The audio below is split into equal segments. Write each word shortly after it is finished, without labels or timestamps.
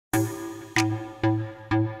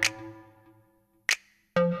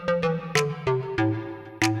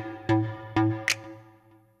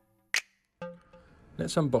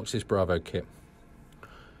Let's unbox this Bravo kit.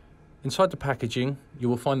 Inside the packaging, you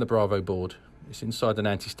will find the Bravo board. It's inside an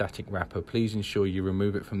anti-static wrapper. Please ensure you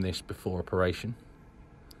remove it from this before operation.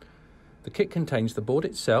 The kit contains the board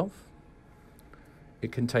itself.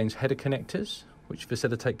 It contains header connectors, which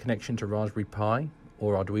facilitate connection to Raspberry Pi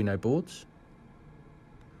or Arduino boards.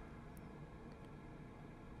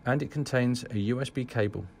 And it contains a USB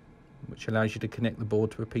cable, which allows you to connect the board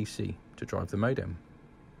to a PC to drive the modem.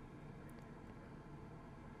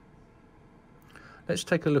 Let's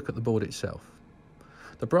take a look at the board itself.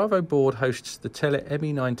 The Bravo board hosts the Telit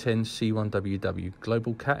ME910 C1WW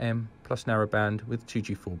Global Cat-M plus narrowband with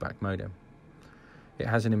 2G fallback modem. It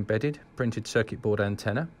has an embedded printed circuit board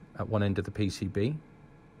antenna at one end of the PCB.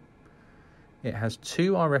 It has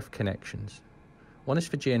two RF connections. One is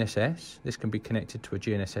for GNSS. This can be connected to a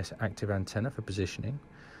GNSS active antenna for positioning.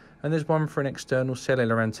 And there's one for an external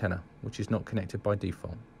cellular antenna, which is not connected by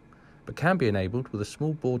default, but can be enabled with a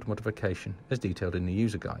small board modification as detailed in the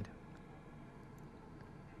user guide.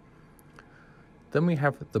 Then we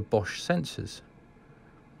have the Bosch sensors.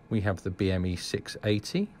 We have the BME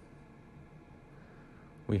 680,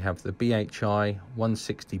 we have the BHI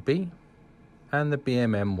 160B, and the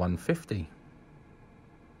BMM 150.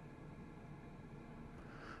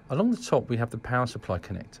 Along the top we have the power supply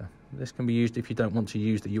connector. This can be used if you don't want to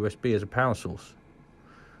use the USB as a power source.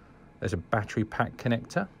 There's a battery pack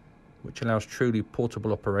connector, which allows truly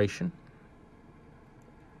portable operation.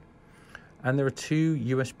 And there are two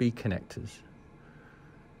USB connectors.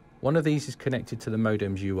 One of these is connected to the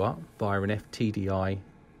modem's UART via an FTDI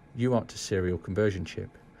UART to serial conversion chip.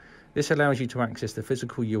 This allows you to access the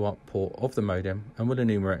physical UART port of the modem and will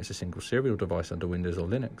enumerate as a single serial device under Windows or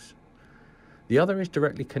Linux. The other is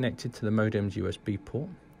directly connected to the modem's USB port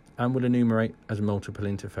and will enumerate as multiple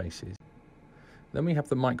interfaces. Then we have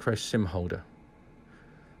the micro SIM holder.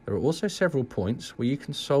 There are also several points where you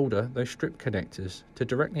can solder those strip connectors to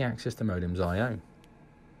directly access the modem's I/O.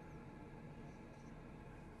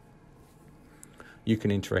 You can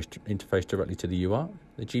interface directly to the UART,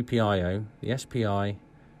 the GPIO, the SPI,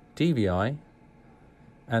 DVI,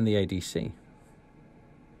 and the ADC.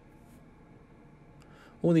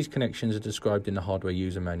 All these connections are described in the hardware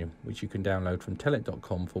user manual, which you can download from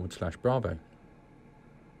telit.com/Bravo.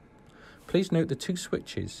 Please note the two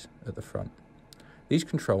switches at the front. These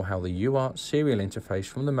control how the UART serial interface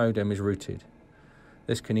from the modem is routed.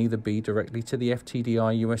 This can either be directly to the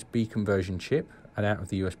FTDI USB conversion chip and out of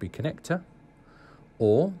the USB connector,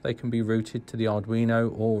 or they can be routed to the Arduino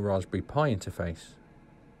or Raspberry Pi interface.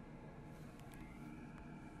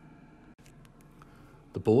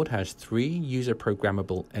 The board has 3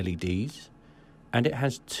 user-programmable LEDs, and it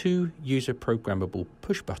has 2 user-programmable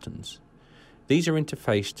push buttons. These are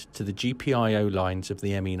interfaced to the GPIO lines of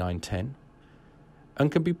the ME910 and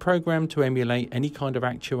can be programmed to emulate any kind of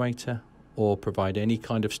actuator or provide any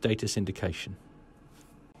kind of status indication.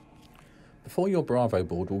 Before your Bravo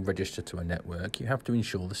board will register to a network, you have to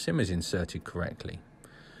ensure the SIM is inserted correctly.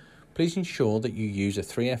 Please ensure that you use a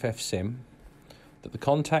 3FF SIM, that the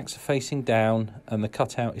contacts are facing down and the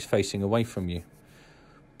cutout is facing away from you.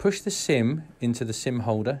 Push the SIM into the SIM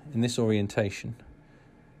holder in this orientation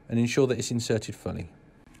and ensure that it's inserted fully.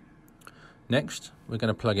 Next, we're going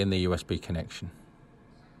to plug in the USB connection.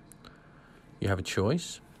 You have a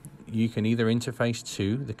choice. You can either interface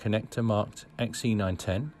to the connector marked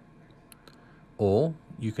XE910, or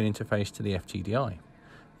you can interface to the FTDI.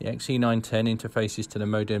 The XE910 interfaces to the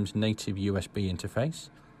modem's native USB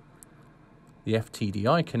interface. The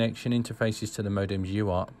FTDI connection interfaces to the modem's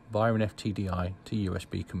UART via an FTDI to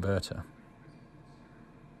USB converter.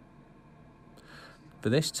 For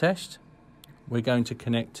this test, we're going to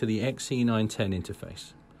connect to the XE910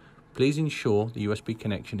 interface. Please ensure the USB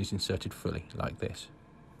connection is inserted fully, like this.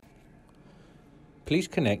 Please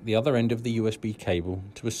connect the other end of the USB cable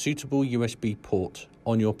to a suitable USB port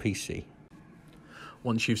on your PC.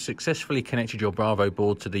 Once you've successfully connected your Bravo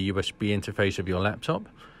board to the USB interface of your laptop,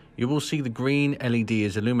 you will see the green LED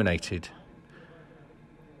is illuminated.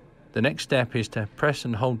 The next step is to press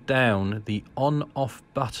and hold down the on-off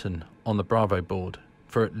button on the Bravo board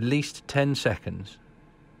for at least 10 seconds.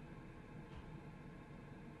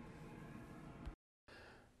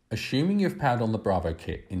 Assuming you've powered on the Bravo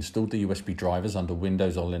kit, installed the USB drivers under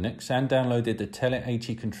Windows or Linux, and downloaded the Telit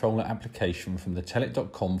AT controller application from the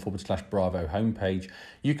telit.com/Bravo homepage,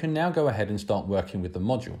 you can now go ahead and start working with the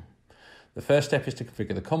module. The first step is to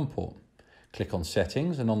configure the COM port. Click on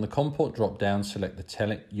Settings and on the COM port drop-down, select the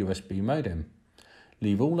Telit USB modem.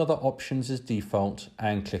 Leave all other options as default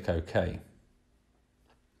and click OK.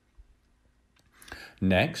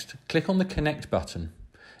 Next, click on the Connect button.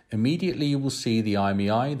 Immediately you will see the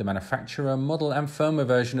IMEI, the manufacturer, model and firmware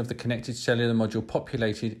version of the connected cellular module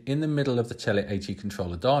populated in the middle of the Telit AT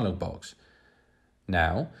controller dialog box.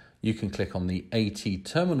 Now, you can click on the AT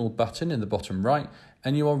terminal button in the bottom right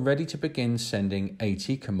and you are ready to begin sending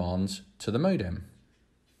AT commands to the modem.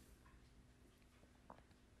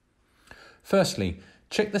 Firstly,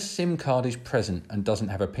 check the SIM card is present and doesn't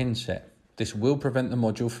have a pin set. This will prevent the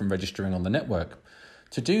module from registering on the network.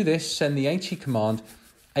 To do this, send the AT command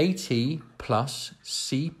AT plus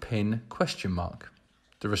C pin ?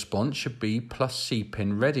 The response should be plus C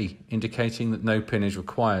pin ready, indicating that no pin is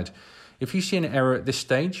required. If you see an error at this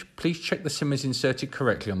stage, please check the SIM is inserted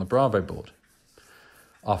correctly on the Bravo board.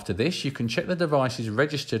 After this, you can check the device is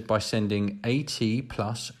registered by sending AT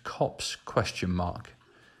plus COPS ?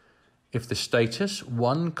 If the status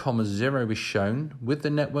 1,0 is shown with the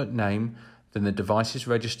network name, then the device is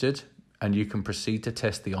registered and you can proceed to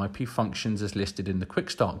test the IP functions as listed in the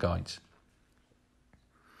Quick Start guides.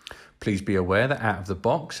 Please be aware that out of the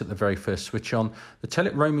box, at the very first switch on, the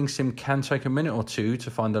Telit roaming SIM can take a minute or two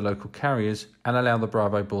to find the local carriers and allow the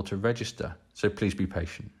Bravo board to register, so please be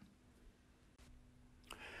patient.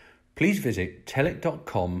 Please visit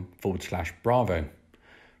telit.com/Bravo.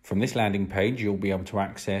 From this landing page, you'll be able to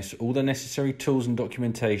access all the necessary tools and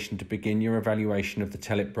documentation to begin your evaluation of the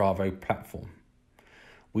Telit Bravo platform.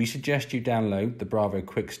 We suggest you download the Bravo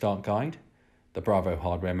Quick Start Guide, the Bravo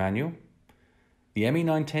Hardware Manual, the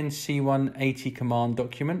ME910C1 AT command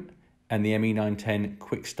document, and the ME910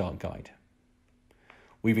 Quick Start Guide.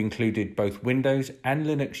 We've included both Windows and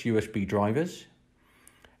Linux USB drivers,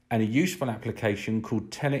 and a useful application called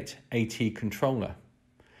Telit AT Controller.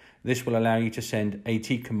 This will allow you to send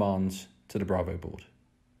AT commands to the Bravo board.